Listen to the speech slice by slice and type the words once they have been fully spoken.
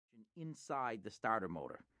inside the starter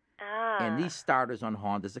motor. Ah. And these starters on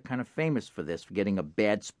Hondas are kind of famous for this, for getting a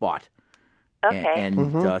bad spot. Okay.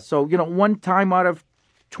 And so, one time out of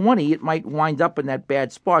 20, it might wind up in that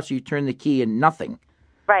bad spot, so you turn the key and nothing.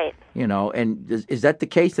 Right. And is that the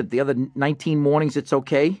case, that the other 19 mornings it's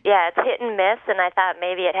okay? Yeah, it's hit and miss, and I thought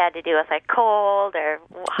maybe it had to do with cold or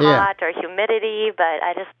hot or humidity, but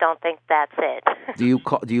I just don't think that's it. Do you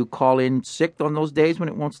call in sick on those days when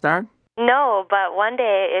it won't start? No, but one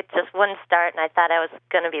day it just wouldn't start, and I thought I was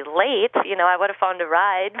going to be late. I would have found a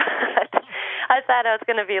ride, but I thought I was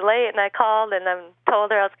going to be late, and I called, and I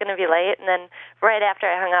told her I was going to be late, and then right after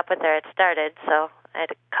I hung up with her, it started, so I had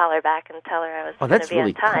to call her back and tell her I was going to be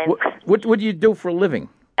on time. What do you do for a living?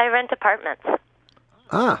 I rent apartments.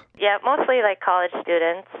 Ah. Yeah, mostly college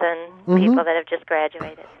students and people that have just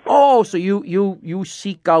graduated. Oh, so you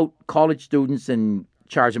seek out college students and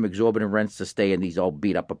charge them exorbitant rents to stay in these all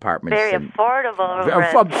beat-up apartments. Very affordable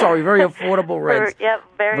rents. I'm sorry, very affordable rents. Yep,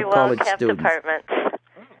 very well-kept apartments.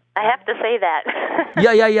 I have to say that.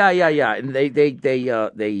 Yeah. And they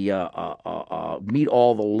meet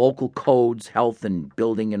all the local codes, health and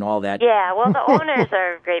building and all that. Yeah, well, the owners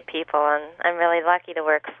are great people, and I'm really lucky to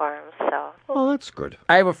work for them. So. Oh, that's good.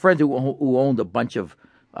 I have a friend who owned a bunch of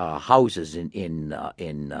houses in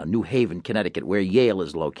New Haven, Connecticut, where Yale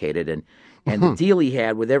is located, and the deal he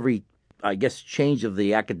had with every, I guess, change of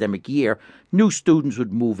the academic year, new students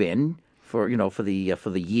would move in for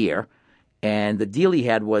the year. And the deal he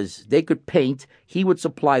had was they could paint. He would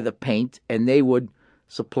supply the paint, and they would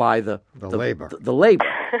supply the labor. The labor.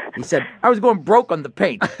 He said, I was going broke on the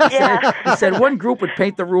paint. He said one group would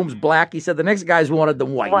paint the rooms black. He said the next guys wanted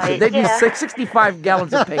them white. He said they'd use 65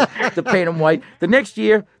 gallons of paint to paint them white. The next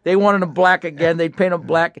year, they wanted them black again. They'd paint them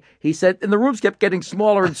black. He said, and the rooms kept getting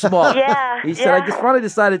smaller and smaller. He said, I just finally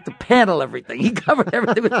decided to panel everything. He covered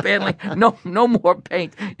everything with paneling. No more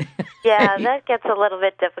paint. Yeah, that gets a little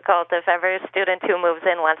bit difficult if every student who moves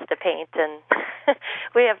in wants to paint, and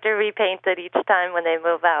we have to repaint it each time when they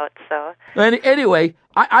move out. So anyway,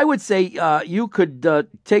 I would say you could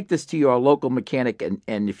take this to your local mechanic,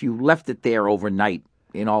 and if you left it there overnight,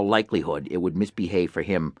 in all likelihood, it would misbehave for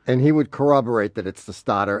him. And he would corroborate that it's the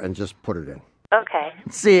starter and just put it in. Okay.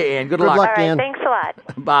 See you, Ann. Good luck. All right, Ann. Thanks a lot.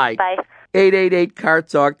 Bye. Bye.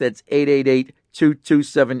 888-CAR-TALK. That's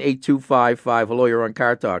 888-227-8255. Hello, you're on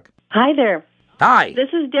Car Talk. Hi there. Hi.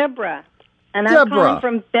 This is Deborah, and I'm calling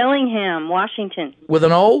from Bellingham, Washington. With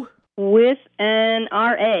an O? With an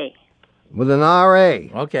R-A. With an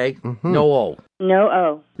R-A. Okay. No O. No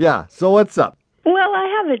O. Yeah, so what's up? Well, I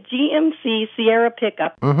have a GMC Sierra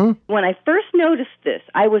pickup. When I first noticed this,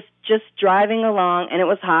 I was just driving along, and it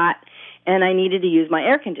was hot, and I needed to use my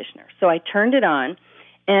air conditioner. So I turned it on,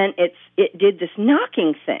 and it did this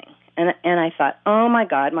knocking thing. And I thought, oh, my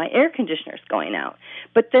God, my air conditioner's going out.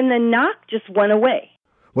 But then the knock just went away.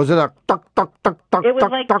 Was it a tuck, tuck, tuck, tuck, It was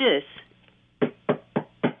tuck, like tuck? this.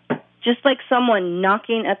 Just like someone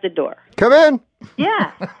knocking at the door. Come in.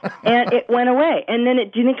 Yeah. And it went away. And then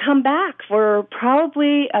it didn't come back for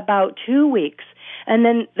probably about 2 weeks. And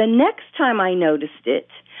then the next time I noticed it,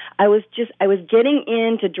 I was getting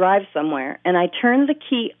in to drive somewhere, and I turned the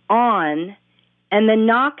key on, and the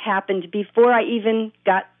knock happened before I even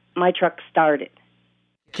got my truck started.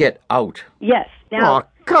 Get out. Yes. Now, Oh,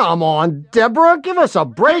 come on, Deborah. Give us a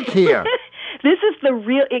break here. this is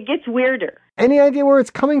it gets weirder. Any idea where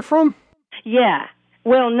it's coming from? Yeah.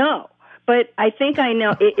 Well, no. But I think I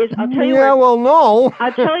know. It is. I'll tell you no.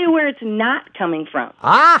 I'll tell you where it's not coming from.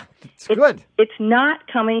 It's good. It's not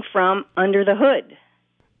coming from under the hood.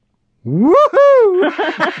 Woohoo!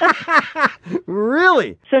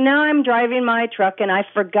 Really? So now I'm driving my truck, and I've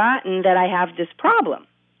forgotten that I have this problem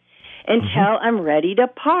until I'm ready to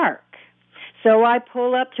park. So I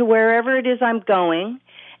pull up to wherever it is I'm going,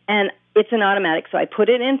 and it's an automatic. So I put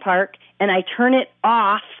it in park, and I turn it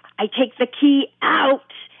off. I take the key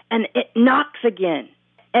out, and it knocks again.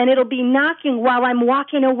 And it'll be knocking while I'm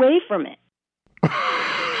walking away from it.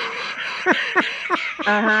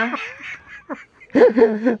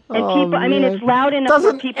 And people, I mean, it's loud enough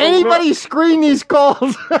Doesn't for people. anybody screen these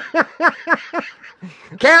calls?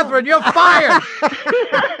 Catherine, you're fired.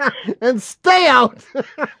 And stay out.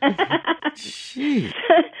 Jeez.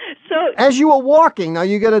 So, as you were walking, now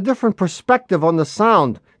you get a different perspective on the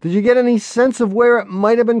sound. Did you get any sense of where it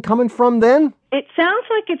might have been coming from then? it sounds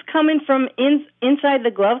like it's coming from inside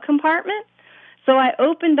the glove compartment. So I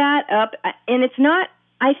opened that up, and it's not.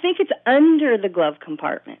 I think it's under the glove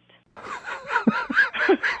compartment.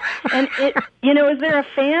 And it, is there a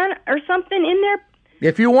fan or something in there?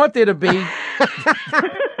 If you want there to be,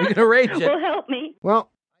 you can arrange it. Well, help me. Well,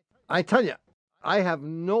 I tell you, I have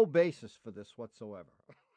no basis for this whatsoever.